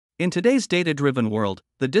In today's data-driven world,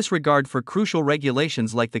 the disregard for crucial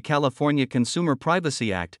regulations like the California Consumer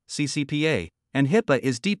Privacy Act, CCPA, and HIPAA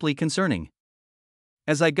is deeply concerning.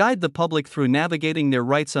 As I guide the public through navigating their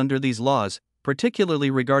rights under these laws,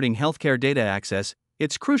 particularly regarding healthcare data access,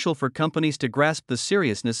 it's crucial for companies to grasp the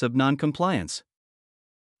seriousness of non-compliance.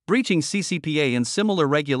 Breaching CCPA and similar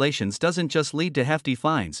regulations doesn't just lead to hefty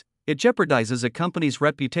fines, it jeopardizes a company's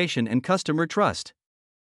reputation and customer trust.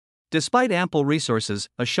 Despite ample resources,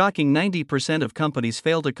 a shocking 90% of companies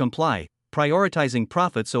fail to comply, prioritizing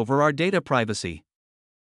profits over our data privacy.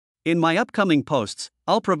 In my upcoming posts,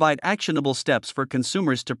 I'll provide actionable steps for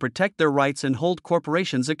consumers to protect their rights and hold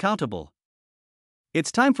corporations accountable. It's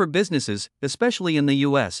time for businesses, especially in the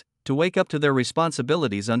US, to wake up to their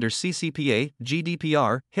responsibilities under CCPA,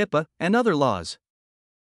 GDPR, HIPAA, and other laws.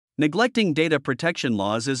 Neglecting data protection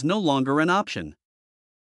laws is no longer an option.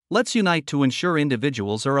 Let's unite to ensure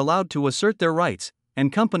individuals are allowed to assert their rights,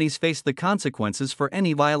 and companies face the consequences for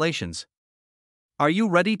any violations. Are you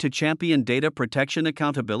ready to champion data protection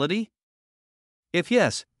accountability? If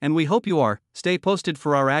yes, and we hope you are, stay posted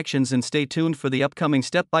for our actions and stay tuned for the upcoming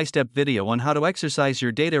step-by-step video on how to exercise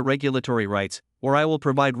your data regulatory rights, where I will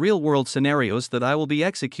provide real-world scenarios that I will be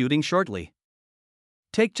executing shortly.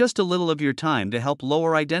 Take just a little of your time to help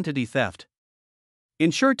lower identity theft.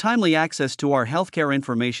 Ensure timely access to our healthcare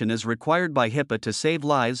information is required by HIPAA to save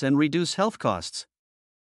lives and reduce health costs.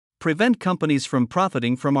 Prevent companies from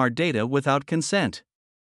profiting from our data without consent.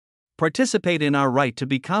 Participate in our right to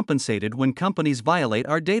be compensated when companies violate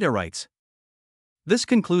our data rights. This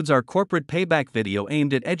concludes our corporate payback video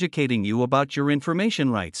aimed at educating you about your information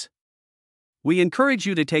rights. We encourage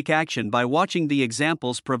you to take action by watching the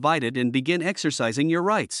examples provided and begin exercising your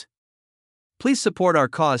rights. Please support our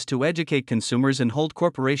cause to educate consumers and hold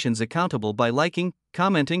corporations accountable by liking,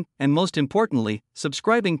 commenting, and most importantly,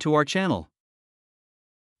 subscribing to our channel.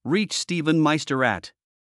 Reach Stephen Meister at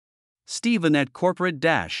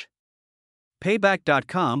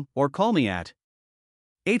Stephen@corporate-payback.com or call me at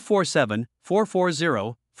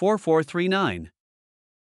 847-440-4439.